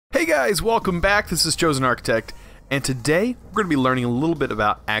Hey guys, welcome back. This is ChosenArchitect, and today we're going to be learning a little bit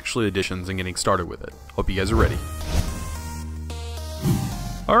about actual additions and getting started with it. Hope you guys are ready.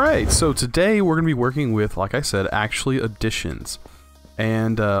 Alright, so today we're going to be working with, like I said, actually additions.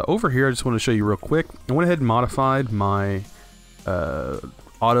 And over here I just want to show you real quick. I went ahead and modified my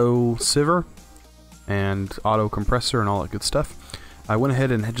auto sieve and auto compressor and all that good stuff. I went ahead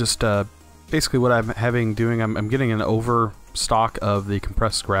and just basically what I'm I'm getting an overstock of the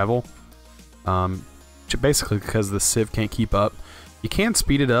compressed gravel, basically because the sieve can't keep up. You can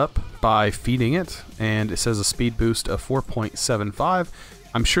speed it up by feeding it, and it says a speed boost of 4.75.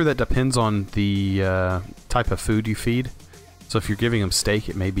 I'm sure that depends on the type of food you feed. So if you're giving them steak,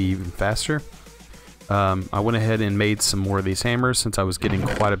 it may be even faster. I went ahead and made some more of these hammers since I was getting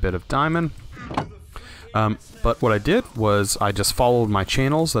quite a bit of diamond. But what I did was I just followed my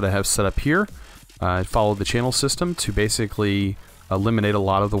channels that I have set up here. I followed the channel system to basically eliminate a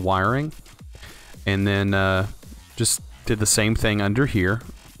lot of the wiring. And then just did the same thing under here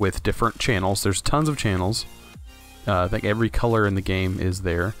with different channels. There's tons of channels. I think every color in the game is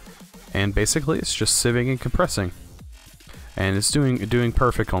there. And basically it's just sieving and compressing. And it's doing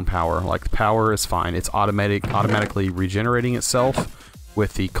perfect on power. Like, the power is fine. It's automatically regenerating itself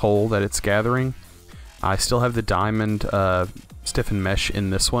with the coal that it's gathering. I still have the diamond stiffened mesh in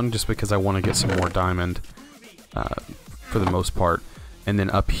this one just because I want to get some more diamond for the most part. And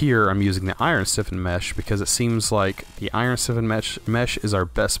then up here I'm using the iron stiffened mesh because it seems like the iron stiffened mesh is our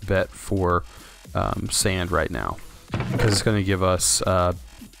best bet for sand right now, because it's going to give us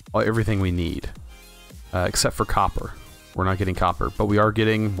everything we need except for copper. We're not getting copper, but we are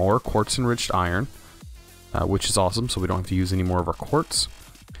getting more quartz enriched iron, which is awesome, so we don't have to use any more of our quartz.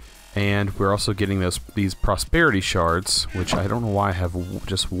 And we're also getting these prosperity shards, which I don't know why I have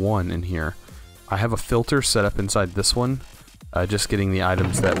just one in here. I have a filter set up inside this one, just getting the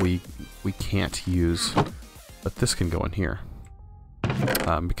items that we can't use, but this can go in here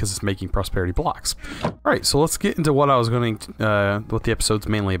because it's making prosperity blocks. All right, so let's get into what I was going to, what the episode's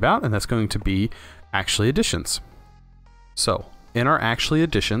mainly about, and that's going to be actually additions. So in our actually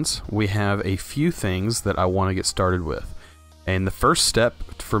additions, we have a few things that I want to get started with. And the first step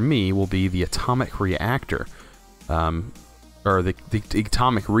for me will be the atomic reactor, or the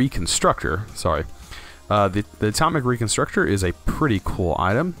atomic reconstructor, sorry. The atomic reconstructor is a pretty cool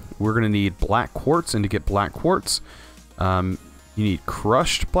item. We're going to need black quartz, and to get black quartz, you need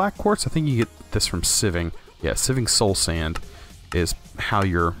crushed black quartz. I think you get this from sieving. Yeah, sieving soul sand is how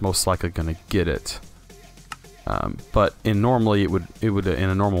you're most likely going to get it. But in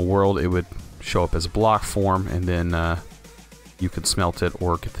a normal world, it would show up as a block form, and then you could smelt it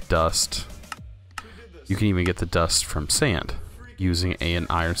or get the dust. You can even get the dust from sand using an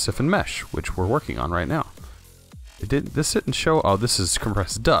iron stiffened mesh, which we're working on right now. This didn't show. Oh, this is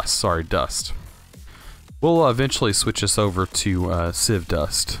compressed dust. Sorry, dust. We'll eventually switch this over to sieve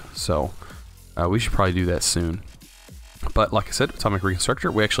dust, so we should probably do that soon. But like I said, atomic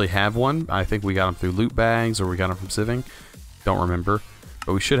reconstructor, we actually have one. I think we got them through loot bags, or we got them from sieving. Don't remember,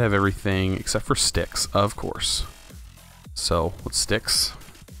 but we should have everything except for sticks, of course. So, with sticks,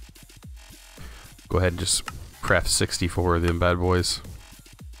 go ahead and just craft 64 of them bad boys,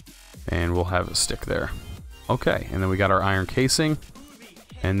 and we'll have a stick there. Okay, and then we got our iron casing,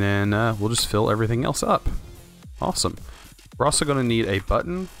 and then we'll just fill everything else up. Awesome. We're also going to need a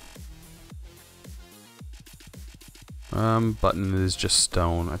button. Button is just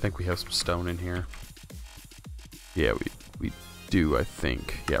stone. I think we have some stone in here. Yeah, we do, I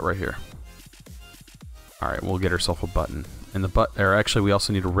think. Yeah, right here. Alright, we'll get ourselves a button. And actually, we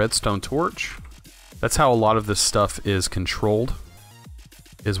also need a redstone torch. That's how a lot of this stuff is controlled,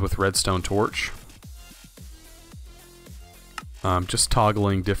 is with redstone torch. Just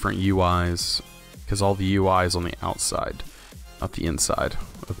toggling different UIs, because all the UI is on the outside, not the inside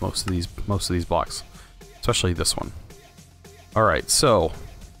of most of these blocks, especially this one. Alright, so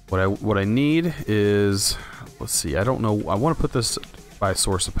what I need is, let's see, I don't know, I want to put this by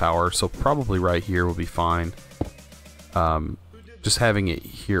source of power, so probably right here will be fine. Just having it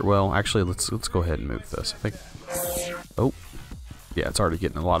here, well, actually let's go ahead and move this. I think, oh, yeah, it's already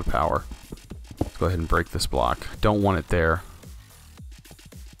getting a lot of power. Let's go ahead and break this block. Don't want it there.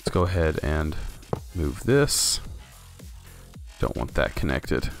 Let's go ahead and move this. Don't want that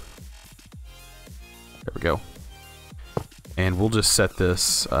connected. There we go. And we'll just set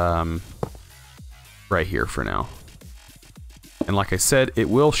this right here for now. And like I said, it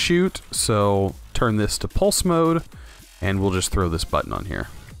will shoot, so turn this to pulse mode, and we'll just throw this button on here.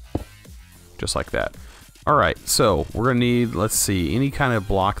 Just like that. Alright, so we're going to need, let's see, any kind of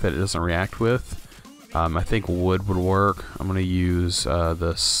block that it doesn't react with. I think wood would work. I'm going to use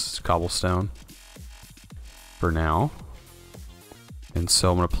this cobblestone for now. And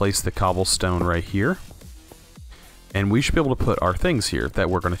so I'm going to place the cobblestone right here. And we should be able to put our things here that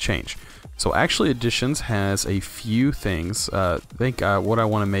we're going to change. So actually Additions has a few things. I think what I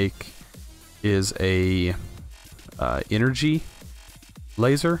want to make is a energy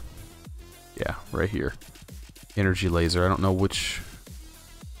laser. Yeah, right here. Energy laser. I don't know which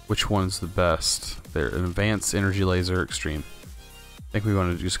one's the best. There, an advanced energy laser, extreme. I think we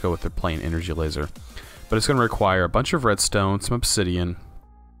want to just go with the plain energy laser. But it's going to require a bunch of redstone, some obsidian,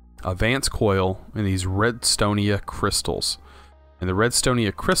 advanced coil, and these redstonia crystals. And the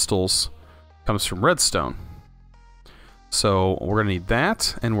redstonia crystals comes from redstone. So we're going to need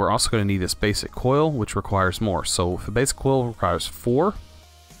that, and we're also going to need this basic coil, which requires more. So the basic coil requires 4.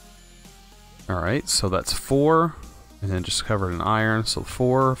 Alright, so that's 4, and then just covered in iron, so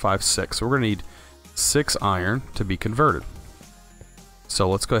 4, 5, 6. So we're going to need 6 iron to be converted. So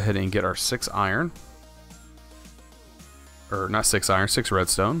let's go ahead and get our 6 iron. Or not 6 iron, 6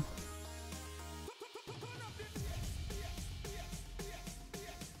 redstone.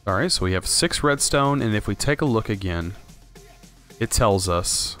 Alright, so we have 6 redstone, and if we take a look again, it tells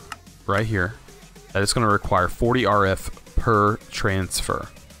us right here that it's going to require 40 RF per transfer.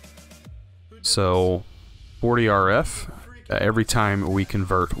 So 40 RF every time we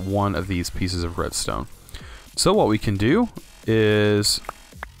convert one of these pieces of redstone. So what we can do is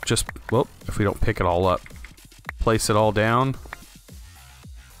just, well, if we don't pick it all up, place it all down.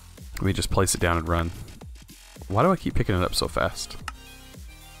 Let me just place it down and run. Why do I keep picking it up so fast?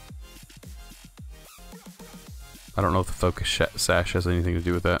 I don't know if the focus sash has anything to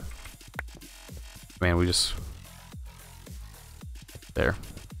do with that. Man, we just... There.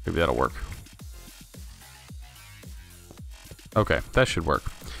 Maybe that'll work. Okay, that should work.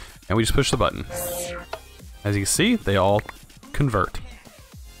 And we just push the button. As you can see, they all convert.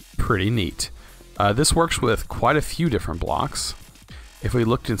 Pretty neat. This works with quite a few different blocks. If we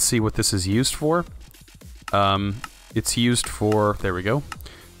looked and see what this is used for, it's used for, there we go.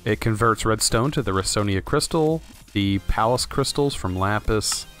 It converts redstone to the redstonia crystal, the palace crystals from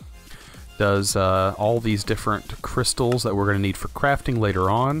lapis, does all these different crystals that we're going to need for crafting later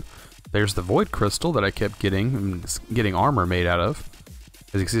on. There's the void crystal that I kept getting armor made out of.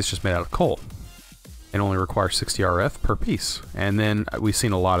 As you can see, it's just made out of coal. It only requires 60 RF per piece. And then we've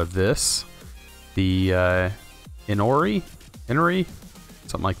seen a lot of this. The Inori,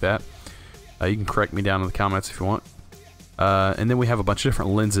 something like that. You can correct me down in the comments if you want. And then we have a bunch of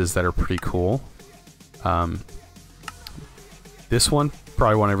different lenses that are pretty cool. This one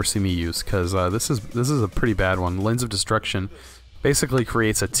probably won't ever see me use because this is a pretty bad one. Lens of Destruction basically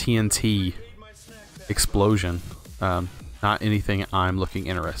creates a TNT explosion. Not anything I'm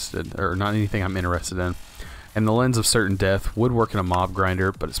interested in. And the Lens of Certain Death would work in a mob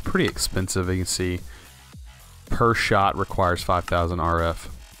grinder, but it's pretty expensive. You can see per shot requires 5,000 RF.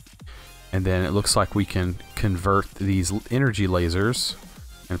 And then it looks like we can convert these energy lasers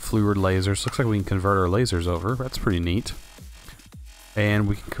and fluid lasers. Looks like we can convert our lasers over. That's pretty neat. And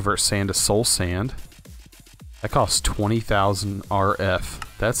we can convert sand to soul sand. That costs 20,000 RF.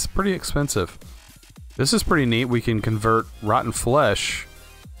 That's pretty expensive. This is pretty neat. We can convert rotten flesh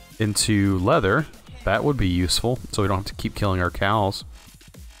into leather. That would be useful, so we don't have to keep killing our cows.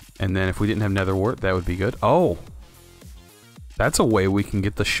 And then if we didn't have nether wart, that would be good. Oh! That's a way we can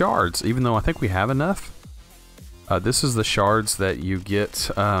get the shards, even though I think we have enough. This is the shards that you get.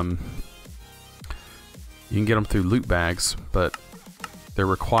 You can get them through loot bags, but they're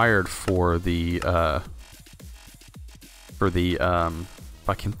required for the if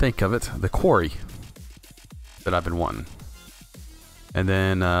I can think of it, the quarry that I've been wanting. And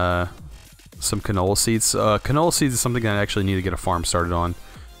then some canola seeds. Canola seeds is something that I actually need to get a farm started on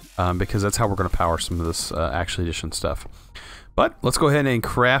because that's how we're going to power some of this Actually Edition stuff. But let's go ahead and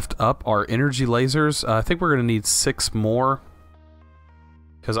craft up our energy lasers. I think we're going to need 6 more.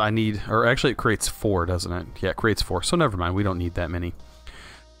 Because or actually it creates 4, doesn't it? Yeah, it creates 4. So never mind, we don't need that many.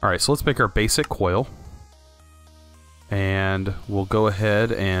 Alright, so let's make our basic coil. And we'll go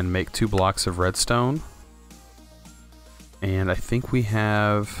ahead and make 2 blocks of redstone. And I think we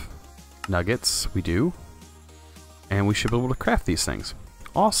have nuggets. We do. And we should be able to craft these things.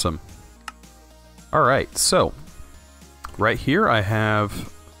 Awesome. Alright, so right here I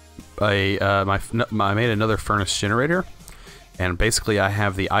have I made another furnace generator, and basically I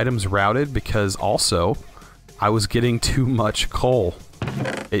have the items routed because also I was getting too much coal.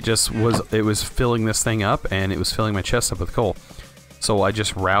 It was filling this thing up, and it was filling my chest up with coal. So I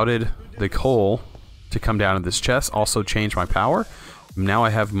just routed the coal to come down to this chest, also changed my power, Now I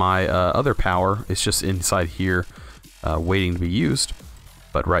have my other power. It's just inside here waiting to be used.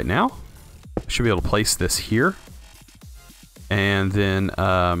 But right now, I should be able to place this here. And then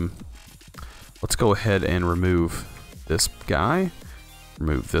let's go ahead and remove this guy.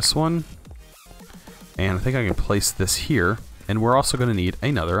 Remove this one. And I think I can place this here. And we're also going to need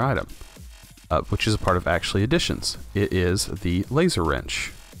another item, which is a part of actually additions. It is the laser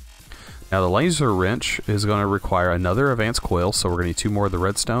wrench. Now the laser wrench is going to require another advanced coil, so we're going to need 2 more of the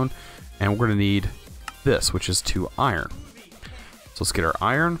redstone. And we're going to need this, which is 2 iron. So let's get our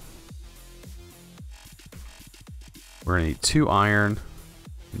iron. We're going to need 2 iron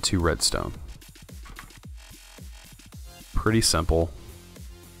and 2 redstone. Pretty simple.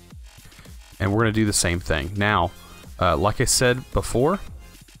 And we're going to do the same thing. Now, like I said before,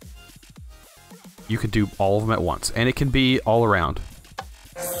 you can do all of them at once. And it can be all around.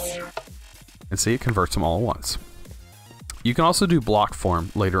 And see, it converts them all at once. You can also do block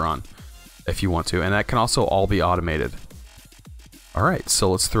form later on, if you want to. And that can also all be automated. Alright,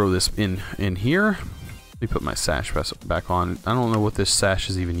 so let's throw this in here. Let me put my sash back on. I don't know what this sash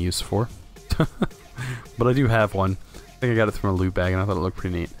is even used for. But I do have one. I think I got it from a loot bag and I thought it looked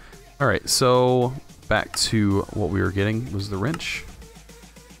pretty neat. Alright, so back to what we were getting was the wrench.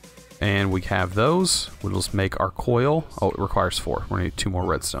 And we have those. We'll just make our coil. Oh, it requires 4. We're going to need 2 more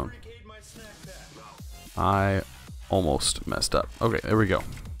redstone. I almost messed up. Okay, there we go.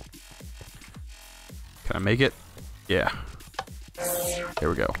 Can I make it? Yeah. There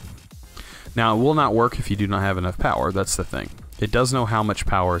we go. Now, it will not work if you do not have enough power. That's the thing. It does know how much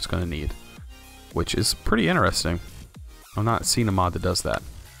power it's going to need, which is pretty interesting. I'm not seeing a mod that does that.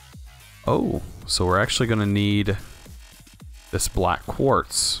 Oh, so we're actually going to need this black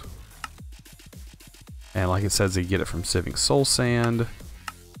quartz. And like it says, you get it from sieving soul sand.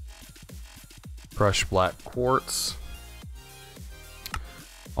 Crushed black quartz.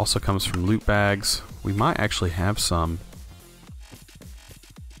 Also comes from loot bags. We might actually have some.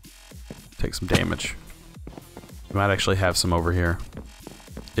 Take some damage. We might actually have some over here.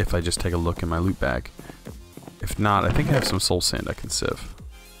 If I just take a look in my loot bag. If not, I think I have some soul sand I can sieve.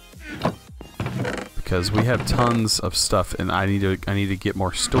 Because we have tons of stuff and I need to get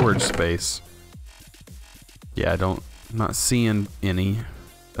more storage space. Yeah, I'm not seeing any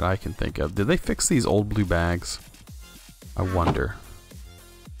that I can think of. Did they fix these old blue bags? I wonder.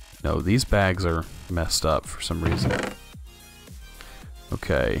 No, these bags are messed up for some reason.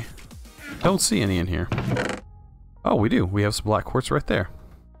 Okay. Don't see any in here. Oh, we do. We have some black quartz right there.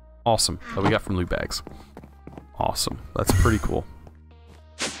 Awesome. That we got from loot bags. Awesome. That's pretty cool.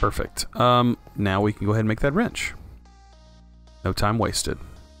 Perfect. Now we can go ahead and make that wrench. No time wasted.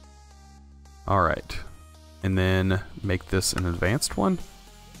 Alright. And then make this an advanced one.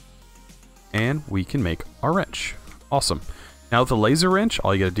 And we can make our wrench. Awesome. Now with the laser wrench,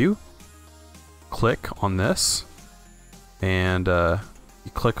 all you gotta do, click on this. And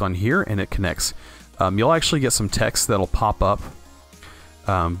you click on here and it connects. You'll actually get some text that'll pop up.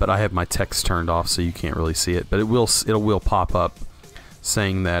 But I have my text turned off so you can't really see it. But it will pop up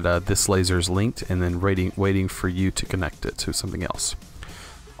saying that this laser is linked and then waiting for you to connect it to something else.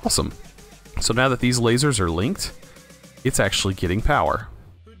 Awesome. So now that these lasers are linked, it's actually getting power.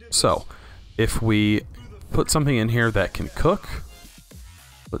 So if we put something in here that can cook,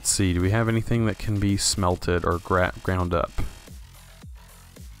 let's see, do we have anything that can be smelted or ground up?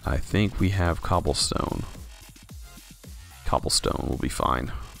 I think we have cobblestone. Cobblestone will be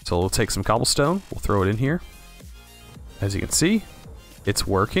fine. So we'll take some cobblestone, we'll throw it in here. As you can see, it's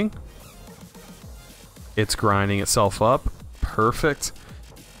working. It's grinding itself up. Perfect.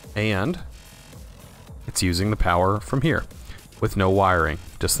 And it's using the power from here with no wiring,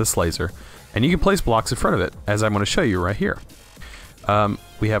 just this laser. And you can place blocks in front of it, as I'm going to show you right here.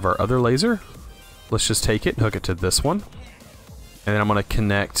 We have our other laser. Let's just take it and hook it to this one. And then I'm going to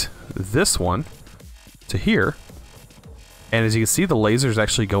connect this one to here. And as you can see, the laser is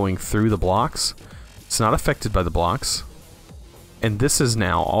actually going through the blocks. It's not affected by the blocks. And this is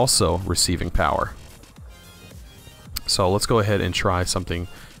now also receiving power. So let's go ahead and try something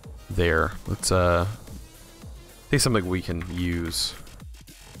there. Let's take something we can use.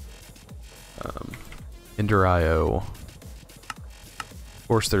 Ender IO. Of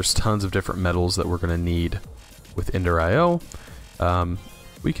course, there's tons of different metals that we're going to need with Ender IO.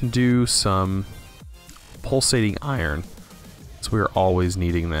 We can do some pulsating iron. So we're always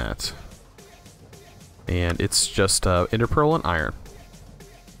needing that. And it's just Ender Pearl and iron.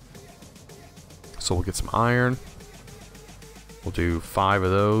 So we'll get some iron. We'll do 5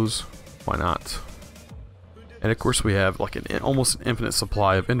 of those. Why not? And of course we have like an almost infinite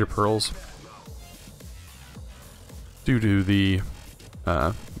supply of Ender Pearls due to the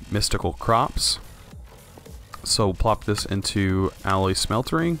mystical crops. So we'll plop this into alloy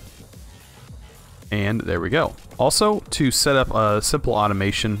smeltering. And there we go. Also, to set up a simple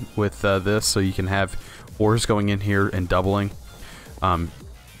automation with this, so you can have ores going in here and doubling,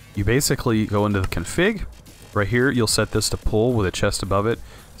 you basically go into the config. Right here, you'll set this to pull with a chest above it.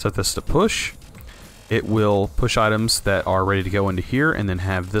 Set this to push. It will push items that are ready to go into here, and then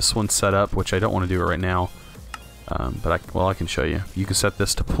have this one set up, which I don't want to do it right now. But I can show you. You can set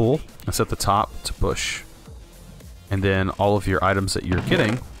this to pull and set the top to push. And then all of your items that you're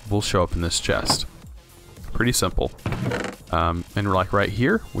getting will show up in this chest. Pretty simple. And like right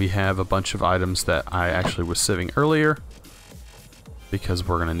here, we have a bunch of items that I actually was sieving earlier because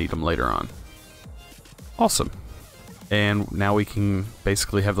we're going to need them later on. Awesome. And now we can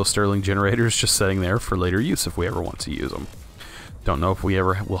basically have those Stirling generators just sitting there for later use if we ever want to use them. Don't know if we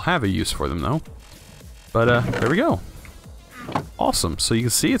ever will have a use for them though. But there we go. Awesome. So you can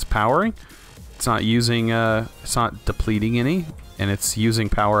see it's powering. It's not using, it's not depleting any, and it's using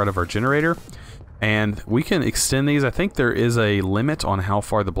power out of our generator. And we can extend these. I think there is a limit on how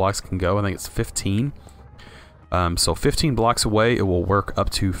far the blocks can go. I think it's 15. So 15 blocks away, it will work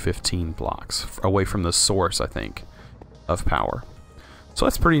up to 15 blocks away from the source, I think, of power. So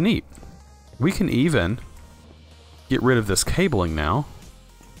that's pretty neat. We can even get rid of this cabling now.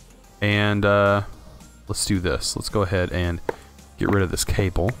 And let's do this. Let's go ahead and get rid of this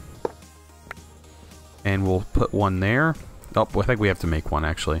cable. And we'll put one there. Oh, I think we have to make one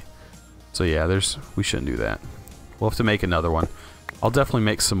actually. So yeah, we shouldn't do that. We'll have to make another one. I'll definitely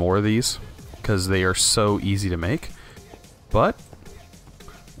make some more of these because they are so easy to make. But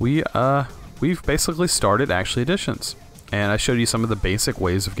we've basically started Actually Additions, and I showed you some of the basic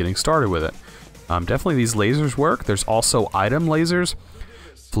ways of getting started with it. Definitely these lasers work. There's also item lasers,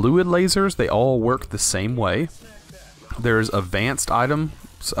 fluid lasers. They all work the same way. There's advanced item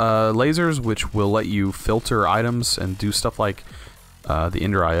lasers, which will let you filter items and do stuff like the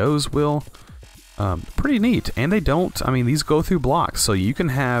Ender IOs will. Pretty neat. And they don't, I mean, these go through blocks, so you can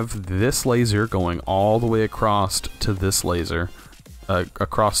have this laser going all the way across to this laser,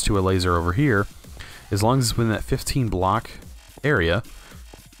 across to a laser over here, as long as it's within that 15 block area.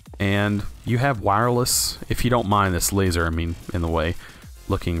 And you have wireless, if you don't mind this laser, I mean, in the way,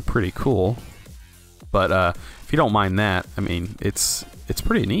 looking pretty cool. But if you don't mind that, I mean, it's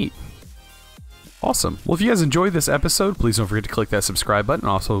pretty neat. Awesome. Well, if you guys enjoyed this episode, please don't forget to click that subscribe button.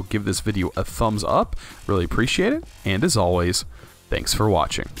 Also, give this video a thumbs up. Really appreciate it. And as always, thanks for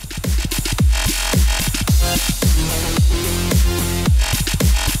watching.